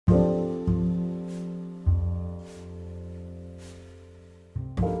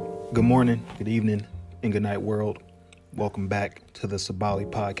Good morning, good evening, and good night, world. Welcome back to the Sabali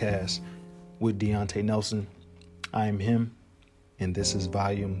Podcast with Deontay Nelson. I am him, and this is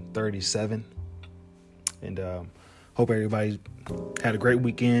volume 37. And hope everybody had a great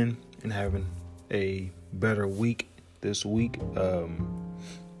weekend and having a better week this week.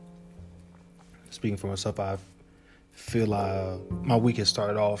 Speaking for myself, I feel my week has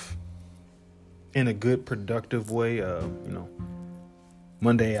started off in a good, productive way.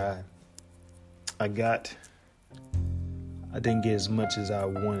 Monday I didn't get as much as I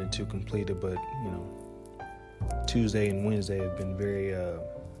wanted to complete it, but Tuesday and Wednesday have been very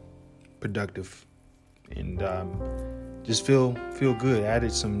productive, and just feel good. I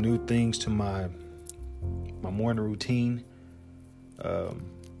added some new things to my morning routine, and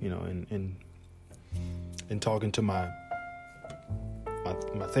talking to my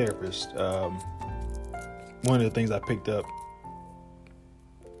therapist. One of the things I picked up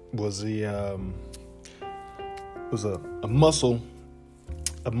was a muscle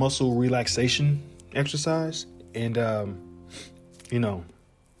relaxation exercise, and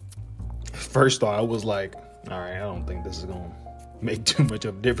first thought I was like, all right, I don't think this is gonna make too much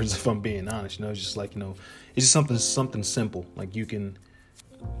of a difference if I'm being honest. It's just like, it's just something simple. Like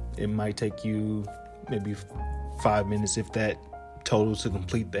it might take you maybe 5 minutes, if that, total to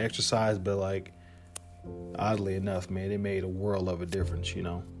complete the exercise, but like, oddly enough, man, it made a world of a difference,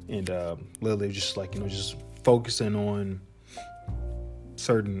 and literally just like, just focusing on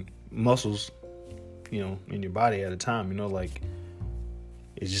certain muscles, in your body at a time, like,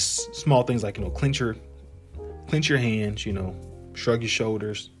 it's just small things like, clench your hands, shrug your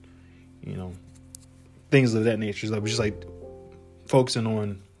shoulders, things of that nature. So just like focusing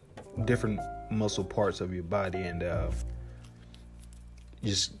on different muscle parts of your body, and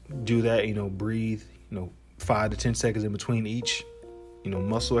just do that, breathe, 5 to 10 seconds in between each,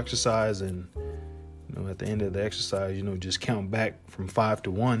 muscle exercise, and at the end of the exercise, just count back from 5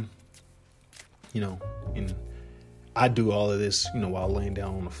 to 1, and I do all of this, while laying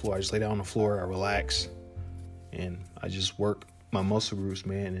down on the floor. I just lay down on the floor, I relax, and I just work my muscle groups,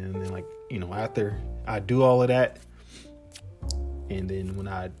 man. And then, like, after I do all of that, and then when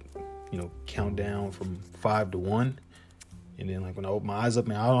I, count down from 5 to 1, and then, like, when I open my eyes up,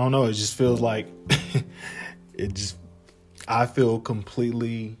 man, I don't know, it just feels like I feel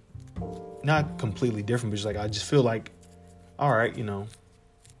completely, not completely different, but just like, I just feel like, all right,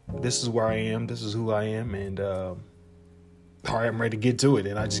 this is where I am, this is who I am, and all right, I'm ready to get to it.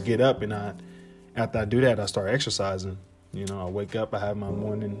 And I just get up, and after I do that, I start exercising. I wake up, I have my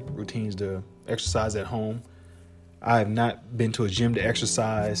morning routines to exercise at home. I have not been to a gym to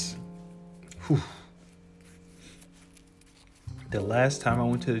exercise. The last time I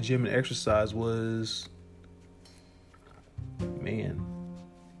went to the gym and exercise was,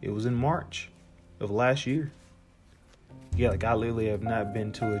 it was in March of last year. Yeah, like, I literally have not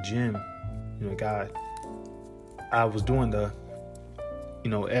been to a gym. I was doing the,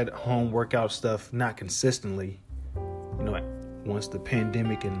 at home workout stuff, not consistently, once the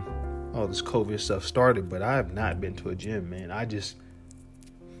pandemic and all this COVID stuff started, but I have not been to a gym, man. I just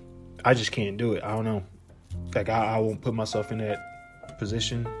can't do it. I don't know. Like, I won't put myself in that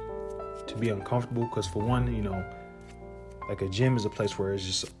position to be uncomfortable, because for one, like, a gym is a place where it's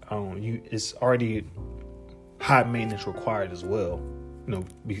just, it's already high maintenance required as well,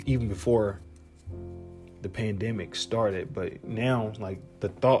 even before the pandemic started. But now, like, the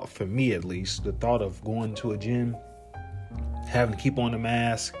thought, for me at least, the thought of going to a gym, having to keep on the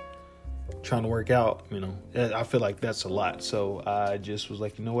mask, trying to work out, I feel like that's a lot. So I just was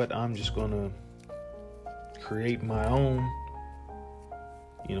like, you know what, I'm just gonna create my own,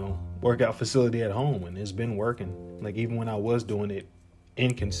 workout facility at home. And it's been working. Like, even when I was doing it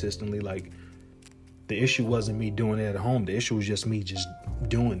inconsistently, like, the issue wasn't me doing it at home. The issue was just me just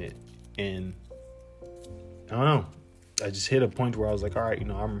doing it. And I don't know, I just hit a point where I was like, all right,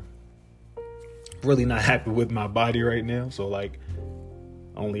 I'm really not happy with my body right now. So, like,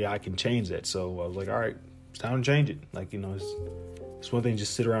 only I can change that. So I was like, all right, it's time to change it. Like, it's one thing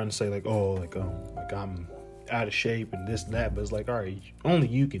just sit around and say, like, like I'm out of shape and this and that. But it's like, all right, only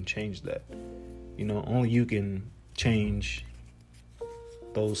you can change that. Only you can change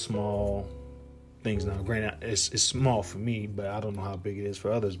those small things. Now, granted, it's small for me, but I don't know how big it is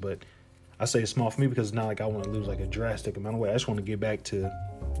for others. But I say it's small for me because it's not like I want to lose like a drastic amount of weight. I just want to get back to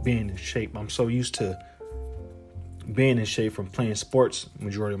being in shape. I'm so used to being in shape from playing sports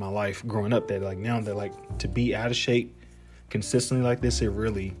majority of my life growing up that, like, now that, like, to be out of shape consistently like this, it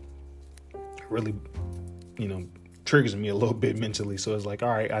really triggers me a little bit mentally. So it's like, all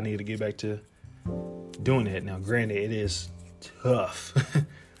right, I need to get back to doing that. Now, granted, it is tough.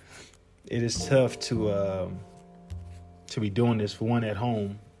 it is tough to be doing this, for one, at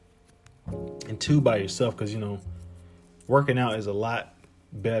home, and two, by yourself, because working out is a lot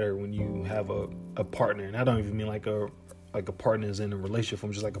better when you have a partner. And I don't even mean like a partner is in a relationship.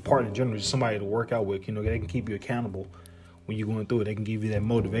 I'm just like a partner in general, just somebody to work out with. They can keep you accountable when you're going through it. They can give you that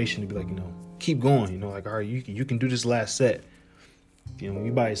motivation to be like, keep going. Like, all right, you can do this last set. When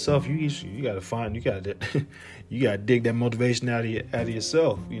you by yourself, you gotta dig that motivation out of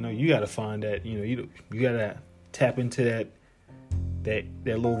yourself. You gotta find that. You gotta tap into that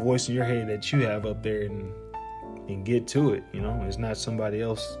little voice in your head that you have up there and get to it. It's not somebody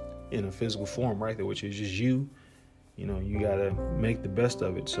else in a physical form right there, which is just you. You gotta make the best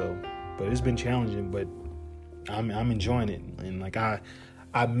of it. So, but it's been challenging, but I'm enjoying it. And like I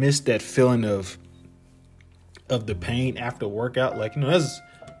miss that feeling of the pain after workout. Like,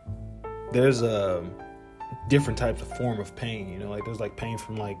 there's different types of form of pain. Like there's like pain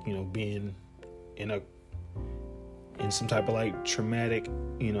from like, being in some type of like traumatic,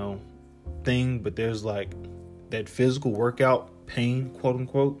 thing. But there's like that physical workout pain, quote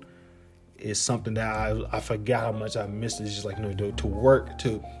unquote, is something that I forgot how much I missed. It's just like, to work,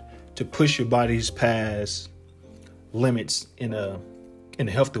 to push your body's past limits in a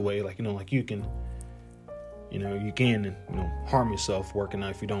healthy way. Like, like you can harm yourself working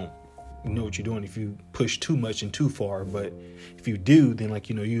out if you don't know what you're doing, if you push too much and too far. But if you do, then like,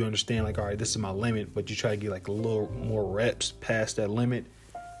 you understand like, all right, this is my limit, but you try to get like a little more reps past that limit,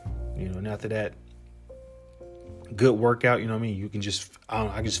 and after that good workout, you can just,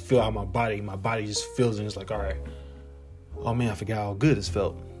 I just feel how my body just feels, and it's like, all right, oh man, I forgot how good this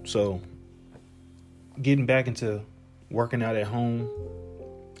felt. So getting back into working out at home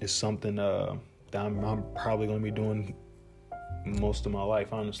is something that I'm probably going to be doing most of my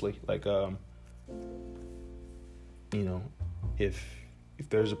life, honestly. Like, if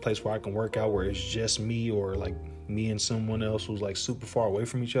there's a place where I can work out where it's just me, or like me and someone else who's like super far away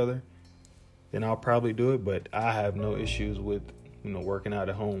from each other, then I'll probably do it. But I have no issues with, working out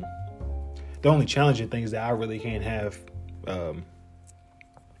at home. The only challenging thing is that I really can't have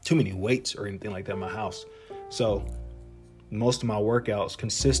too many weights or anything like that in my house. So most of my workouts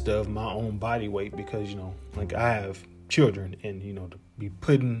consist of my own body weight because, like I have children, and, to be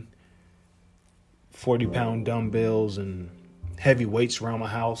putting 40-pound dumbbells and heavy weights around my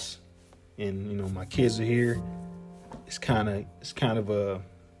house, and, my kids are here, it's kind of a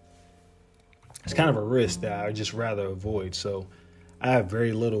risk that I just rather avoid. So I have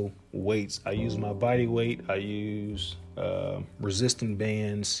very little weights. I use my body weight. I use resistant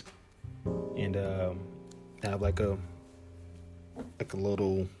bands, and I have like a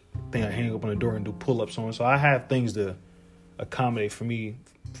little thing I hang up on the door and do pull-ups on. So I have things to accommodate for me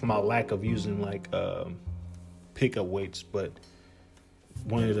for my lack of using like pickup weights. But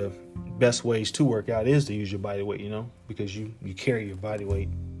one of the best ways to work out is to use your body weight, because you carry your body weight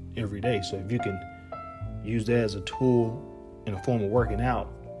every day. So if you can use that as a tool in a form of working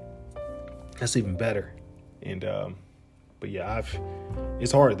out, that's even better. And but yeah,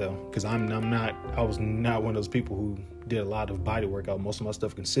 it's hard though, because I was not one of those people who did a lot of body workout. Most of my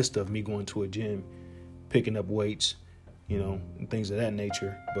stuff consists of me going to a gym, picking up weights, and things of that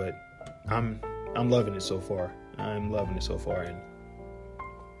nature. But I'm loving it so far. And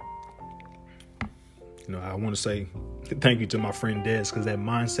I want to say thank you to my friend Des, because that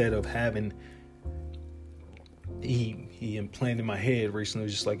mindset of having, he implanted in my head recently,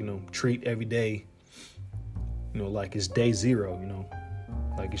 just like, treat every day, like it's day zero,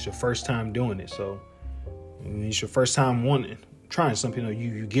 like it's your first time doing it. So when it's your first time trying something,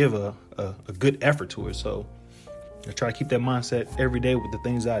 you give a good effort to it. So I try to keep that mindset every day with the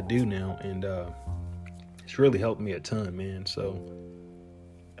things I do now, and it's really helped me a ton, man. So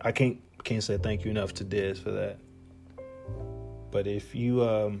I can't say thank you enough to Des for that. But if you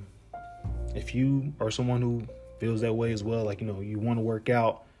are someone who feels that way as well, like, you want to work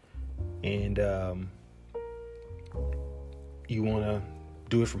out and you want to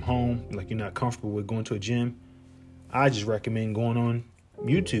do it from home, like you're not comfortable with going to a gym, I just recommend going on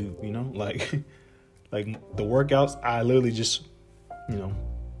YouTube, like the workouts. I literally just,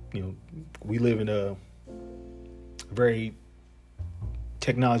 we live in a very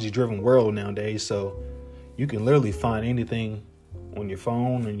technology-driven world nowadays, so you can literally find anything on your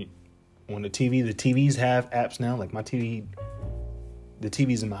phone and on the TV. The TVs have apps now. Like my TV, the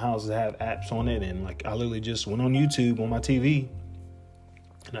TVs in my house have apps on it, and like I literally just went on YouTube on my TV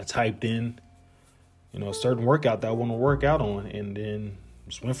and I typed in, a certain workout that I want to work out on, and then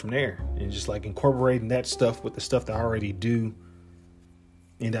just went from there, and just like incorporating that stuff with the stuff that I already do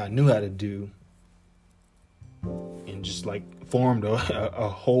and that I knew how to do, and and just like formed a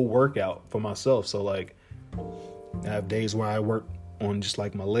whole workout for myself. So like I have days where I work on just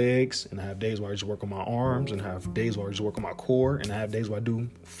like my legs, and I have days where I just work on my arms, and I have days where I just work on my core, and I have days where I do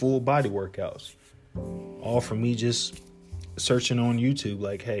full body workouts. All from me just searching on YouTube,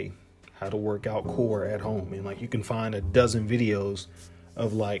 like, hey, how to work out core at home. And like you can find a dozen videos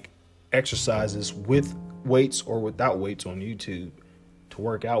of like exercises with weights or without weights on YouTube to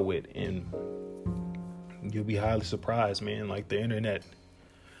work out with, and you'll be highly surprised, man. Like the internet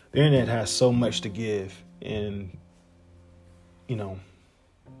has so much to give, and you know,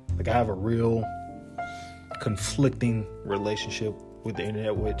 like I have a real conflicting relationship with the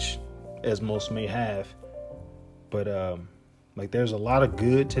internet, which as most may have, but like there's a lot of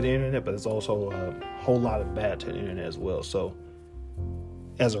good to the internet, but there's also a whole lot of bad to the internet as well. So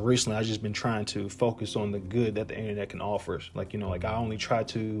as of recently, I've just been trying to focus on the good that the internet can offer. Like, you know, like I only try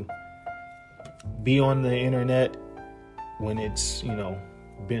to be on the internet when it's, you know,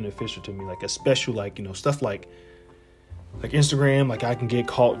 beneficial to me. Like, especially like, you know, stuff like Instagram. Like I can get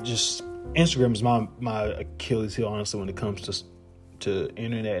caught just, Instagram is my Achilles heel, honestly, when it comes to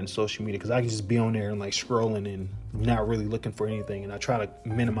internet and social media, because I can just be on there and like scrolling and not really looking for anything. And I try to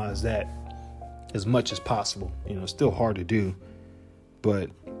minimize that as much as possible. You know, it's still hard to do.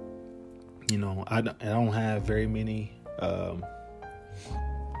 But, you know, I don't have very many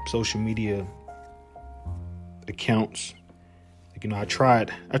social media accounts. Like, you know, I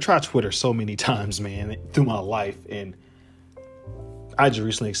tried Twitter so many times, man, through my life. And I just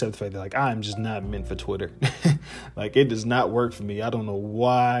recently accepted the fact that, like, I'm just not meant for Twitter. Like, it does not work for me. I don't know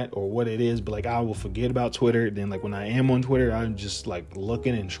why or what it is, but, like, I will forget about Twitter. Then, like, when I am on Twitter, I'm just, like,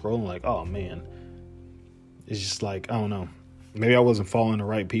 looking and scrolling like, oh, man. It's just, like, I don't know. Maybe I wasn't following the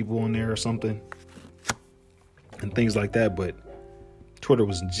right people on there or something and things like that. But Twitter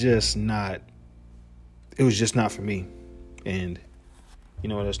was just not, it was just not for me. And, you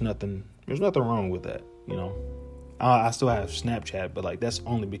know, there's nothing wrong with that. You know, I still have Snapchat, but like, that's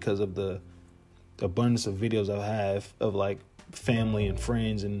only because of the abundance of videos I have of like family and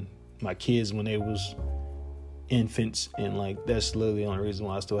friends and my kids when they was infants. And like, that's literally the only reason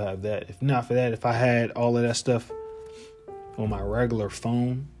why I still have that. If not for that, if I had all of that stuff on my regular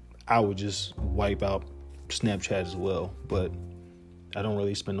phone, I would just wipe out Snapchat as well. But I don't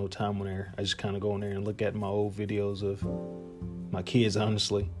really spend no time on there. I just kind of go in there and look at my old videos of my kids,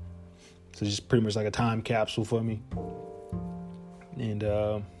 honestly. So just pretty much like a time capsule for me. And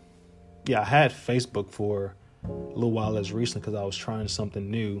yeah, I had Facebook for a little while as recently because I was trying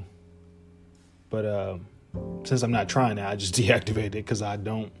something new. But since I'm not trying that, I just deactivated it because I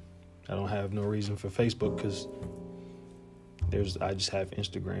don't have no reason for Facebook, because I just have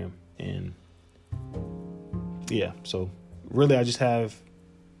Instagram. And yeah, so really I just have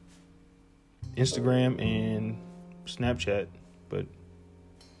Instagram and Snapchat, but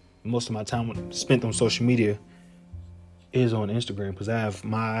most of my time spent on social media is on Instagram, because I have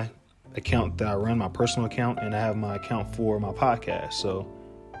my account that I run, my personal account, and I have my account for my podcast. So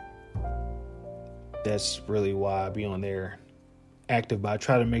that's really why I be on there active. But I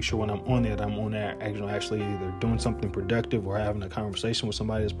try to make sure when I'm on there that I'm on there actually either doing something productive or having a conversation with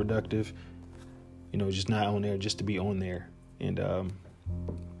somebody that's productive. You know, just not on there just to be on there. And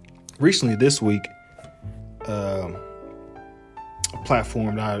recently this week, a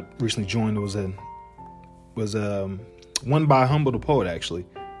platform that I recently joined was one by Humble the Poet, actually.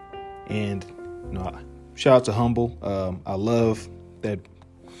 And you know, shout out to Humble. I love that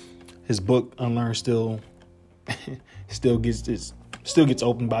his book Unlearn still gets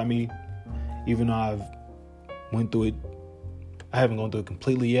opened by me, even though I've went through it. I haven't gone through it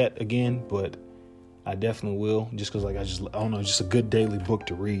completely yet again, but I definitely will, just because I don't know, just a good daily book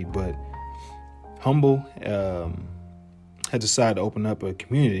to read. But Humble had decided to open up a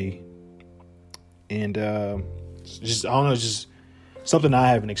community, and just something I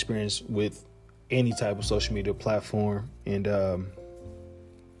haven't experienced with any type of social media platform. And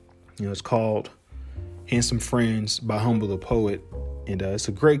you know, it's called Handsome Friends by Humble the Poet, and it's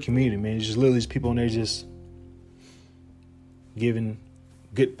a great community, man. It's just literally just people in there just giving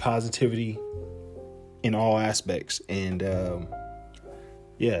good positivity in all aspects. And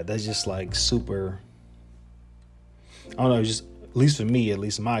yeah, that's just like super, I don't know, just at least for me, at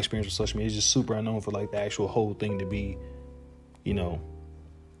least in my experience with social media, it's just super unknown for like the actual whole thing to be, you know,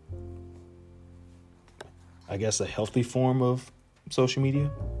 I guess a healthy form of social media.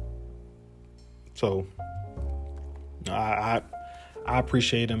 So I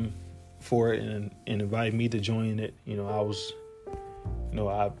appreciate him for it and invited me to join it. You know,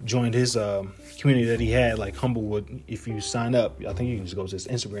 I joined his community that he had, like Humble would. If you sign up, I think you can just go to his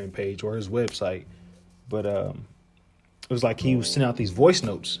Instagram page or his website. But was like he was sending out these voice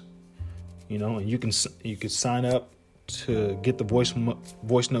notes, and you could sign up to get the voice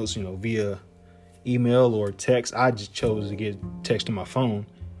notes, via email or text. I just chose to get text to my phone,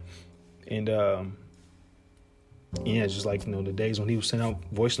 and just like the days when he was sending out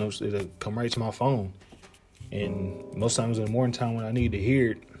voice notes, it'll come right to my phone. And most times in the morning time when I need to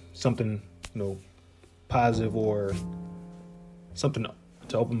hear it, something positive or something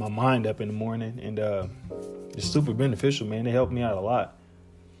to open my mind up in the morning, and it's super beneficial, man. It helped me out a lot.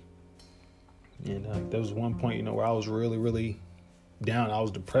 And there was one point, where I was really, really down. I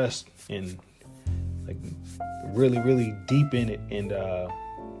was depressed and like really, really deep in it, and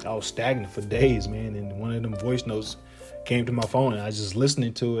I was stagnant for days, man. And one of them voice notes came to my phone, and I was just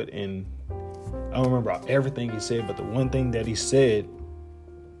listening to it, and I don't remember everything he said, but the one thing that he said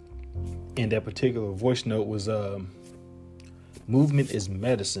in that particular voice note was movement is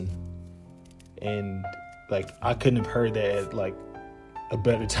medicine. And like I couldn't have heard that at like a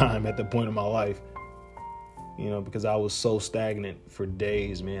better time at the point of my life, because I was so stagnant for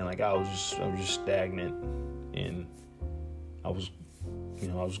days, man. Like I was just stagnant, and I was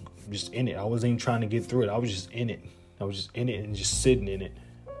just in it. I wasn't even trying to get through it. I was just in it. I was just in it and just sitting in it.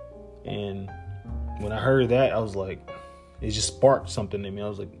 And when I heard that, I was like, it just sparked something in me. I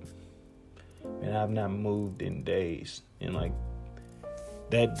was like, man, I've not moved in days. And like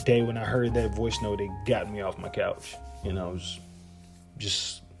that day when I heard that voice note, it got me off my couch. I was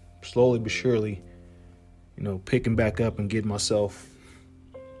just slowly but surely, picking back up and getting myself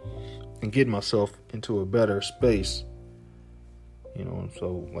into a better space.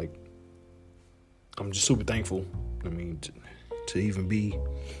 So like, I'm just super thankful. I mean, to even be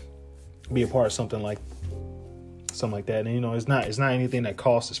a part of something like that. And it's not anything that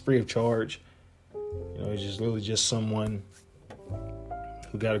costs. It's free of charge. It's just literally just someone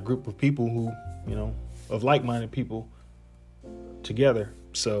who got a group of people who, of like-minded people together.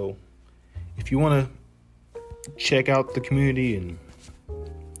 So if you want to check out the community and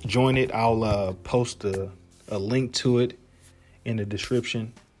join it, I'll post a link to it in the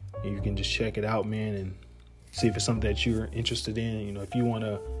description. And you can just check it out, man, and see if it's something that you're interested in. If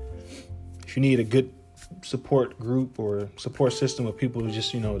you need a good support group or support system of people who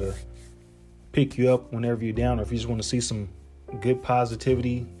just, to pick you up whenever you're down, or if you just want to see some good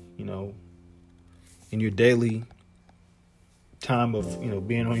positivity, in your daily time of,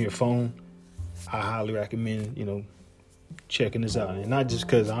 being on your phone, I highly recommend, checking this out. And not just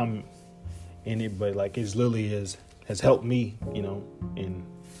because I'm in it, but like it's literally has helped me, in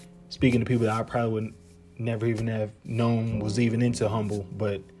speaking to people that I probably would never even have known was even into Humble.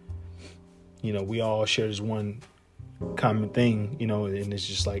 But, we all share this one common thing, and it's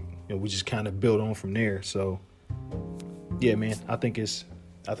just like, we just kind of build on from there. So yeah, man, I think it's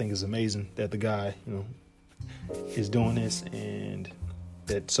amazing that the guy, is doing this, and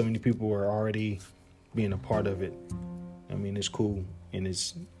that so many people are already being a part of it. I mean, it's cool, and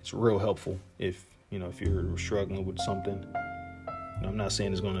it's real helpful if you're struggling with something. I'm not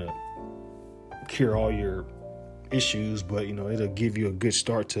saying it's gonna cure all your issues, but it'll give you a good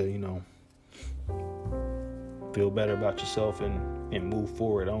start to feel better about yourself and move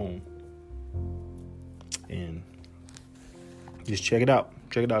forward on. And just check it out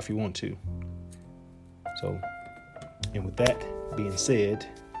if you want to. So, and with that being said,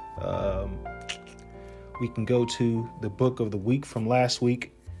 we can go to the book of the week from last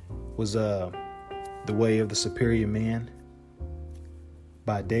week. Was The Way of the Superior Man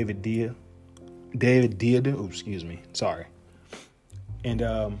by David Deida. Oh, excuse me. Sorry. And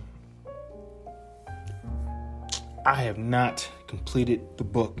I have not completed the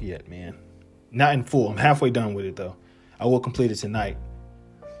book yet, man. Not in full. I'm halfway done with it, though. I will complete it tonight.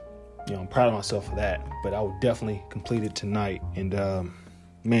 I'm proud of myself for that. But I will definitely complete it tonight. And,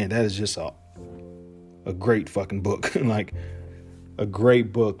 man, that is just a great fucking book. Like, a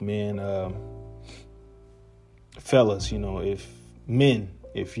great book, man. Fellas,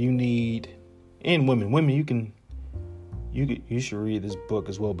 if you need, and women, you should read this book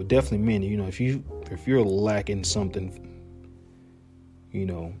as well. But definitely men, if you're lacking something,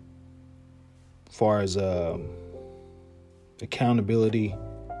 far as accountability,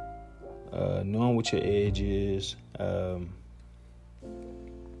 knowing what your edge is,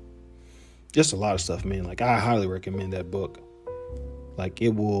 just a lot of stuff, man. Like, I highly recommend that book. Like, it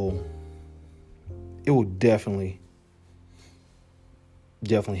will definitely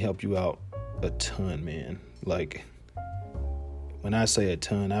help you out a ton, man. Like, when I say a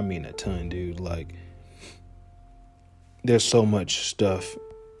ton, I mean a ton, dude. Like, there's so much stuff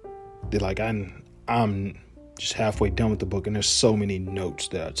that, like, I'm just halfway done with the book, and there's so many notes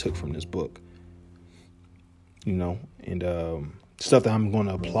that I took from this book. and stuff that I'm going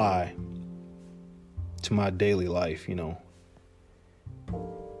to apply to my daily life.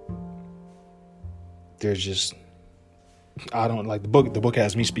 There's just, I don't like the book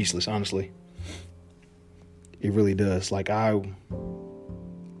has me speechless, honestly. It really does. Like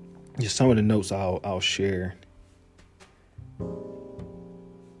just some of the notes I'll share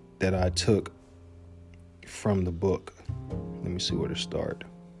that I took from the book. Let me see where to start.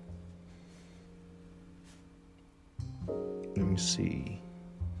 Let me see.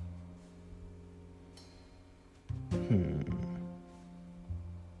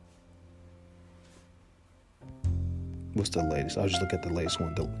 What's the latest? I'll just look at the latest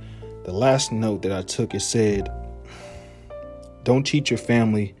one. The last note that I took, it said, don't cheat your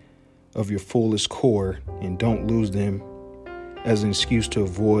family of your fullest core and don't lose them as an excuse to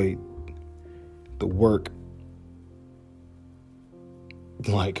avoid the work.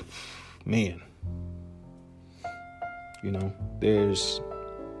 Like, man,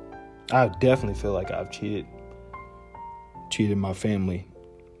 I definitely feel like I've cheated my family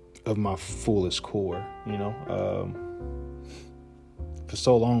of my fullest core. For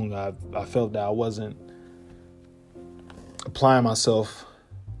so long, I felt that I wasn't applying myself,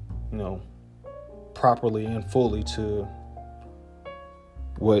 properly and fully to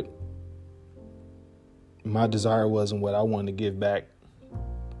what my desire was and what I wanted to give back,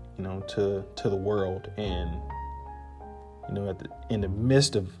 to the world. And, in the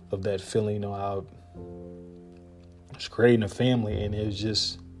midst of that feeling, I was creating a family, and it was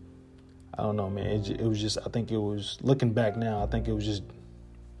just, I don't know, man. It was just, I think it was, looking back now, I think it was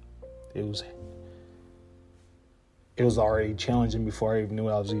already challenging before I even knew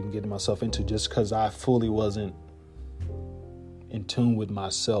what I was even getting myself into, just because I fully wasn't in tune with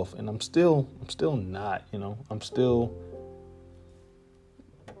myself. And I'm still not, I'm still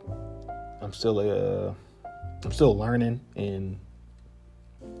learning and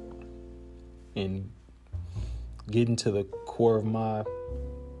getting to the core of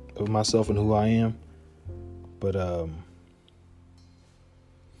myself and who I am. But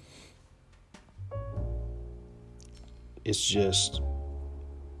it's just,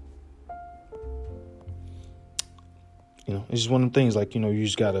 it's just one of the things, like, you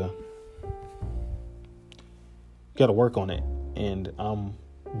just gotta work on it. And I'm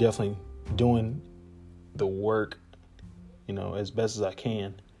definitely doing the work, as best as I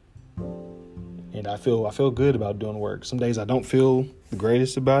can. And I feel good about doing work. Some days I don't feel the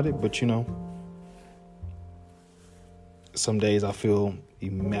greatest about it, but some days I feel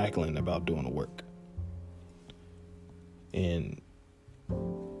immaculate about doing the work. And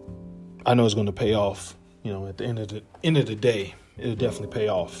I know it's going to pay off, at the end of the day. It'll definitely pay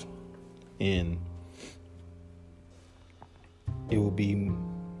off. And it will be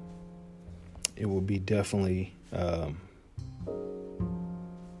definitely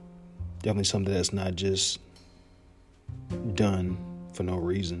something that's not just done for no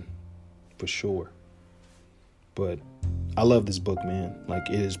reason, for sure. But I love this book, man. Like,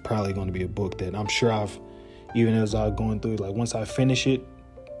 it is probably going to be a book that I'm sure even as I'm going through, like, once I finish it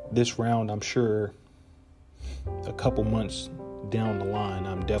this round, I'm sure a couple months down the line,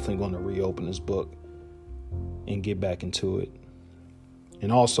 I'm definitely going to reopen this book and get back into it.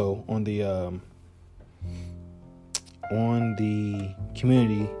 And also on the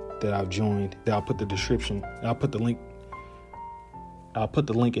community that I've joined, that I'll put the description. I'll put the link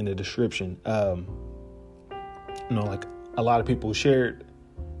in the description. Like, a lot of people shared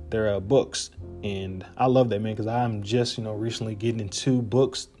their books, and I love that, man, because I'm just, recently getting into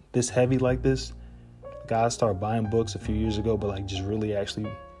books this heavy like this. Like, I started buying books a few years ago, but like just really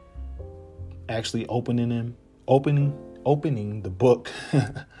actually opening the book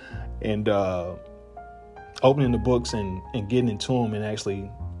and opening the books and getting into them and actually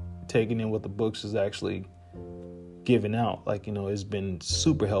taking in what the books is actually giving out. Like, it's been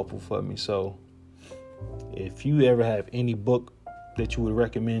super helpful for me. So if you ever have any book that you would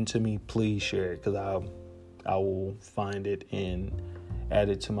recommend to me, please share it, because I will find it and add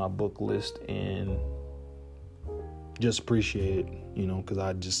it to my book list and just appreciate it,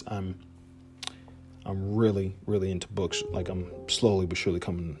 because I'm really, really into books. Like, I'm slowly but surely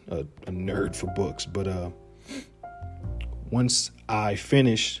becoming a nerd for books. But once I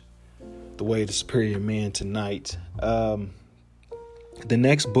finish The Way of the Superior Man tonight, the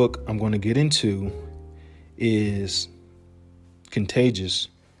next book I'm going to get into is Contagious: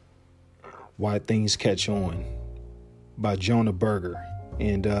 Why Things Catch On by Jonah Berger.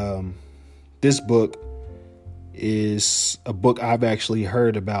 And this book is a book I've actually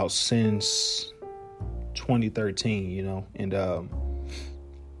heard about since 2013, and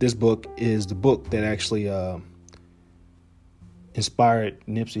this book is the book that actually inspired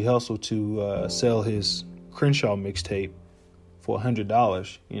Nipsey Hussle to sell his Crenshaw mixtape for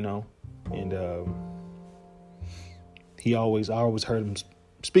 $100, and I always heard him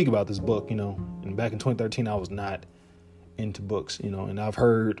speak about this book, and back in 2013, I was not into books, and I've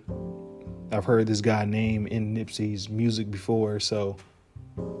heard this guy name in Nipsey's music before, so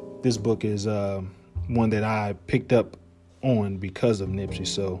this book is one that I picked up on because of Nipsey,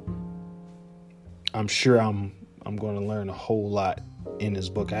 so I'm sure I'm going to learn a whole lot in this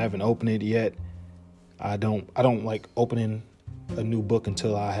book. I haven't opened it yet. I don't like opening a new book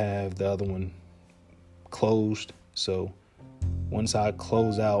until I have the other one closed. So once I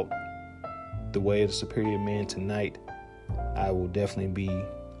close out The Way of the Superior Man tonight, I will definitely be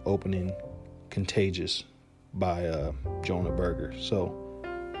opening Contagious by Jonah Berger. So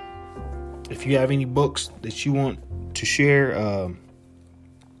if you have any books that you want to share,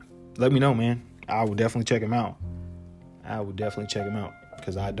 let me know, man. I will definitely check them out.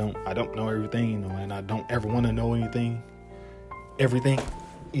 Because I don't know everything, and I don't ever want to know everything.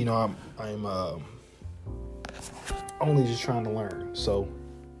 I'm only just trying to learn. So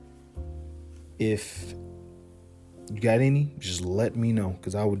if you got any, just let me know,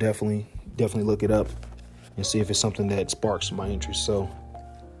 because I will definitely look it up and see if it's something that sparks my interest. So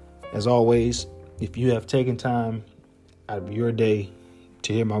as always, if you have taken time out of your day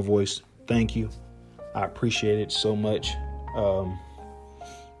to hear my voice, thank you. I appreciate it so much.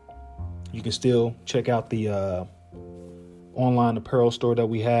 You can still check out the online apparel store that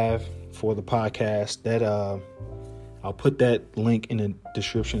we have for the podcast. That I'll put that link in the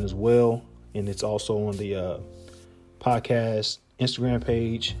description as well, and it's also on the podcast Instagram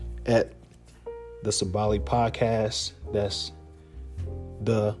page at the Sabali Podcast. That's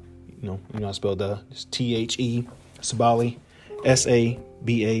I spelled it's THE Sabali,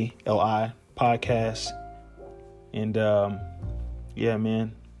 SABALI podcast. And yeah,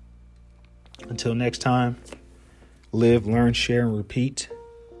 man. Until next time, live, learn, share, and repeat.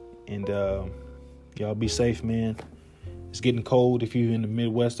 And y'all be safe, man. It's getting cold if you're in the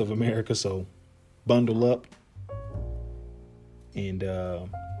Midwest of America, so bundle up and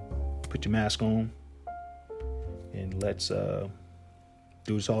put your mask on. And let's do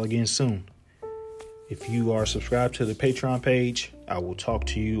this all again soon. If you are subscribed to the Patreon page, I will talk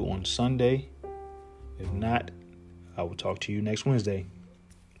to you on Sunday. If not, I will talk to you next Wednesday.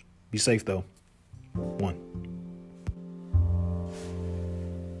 Be safe, though. 1.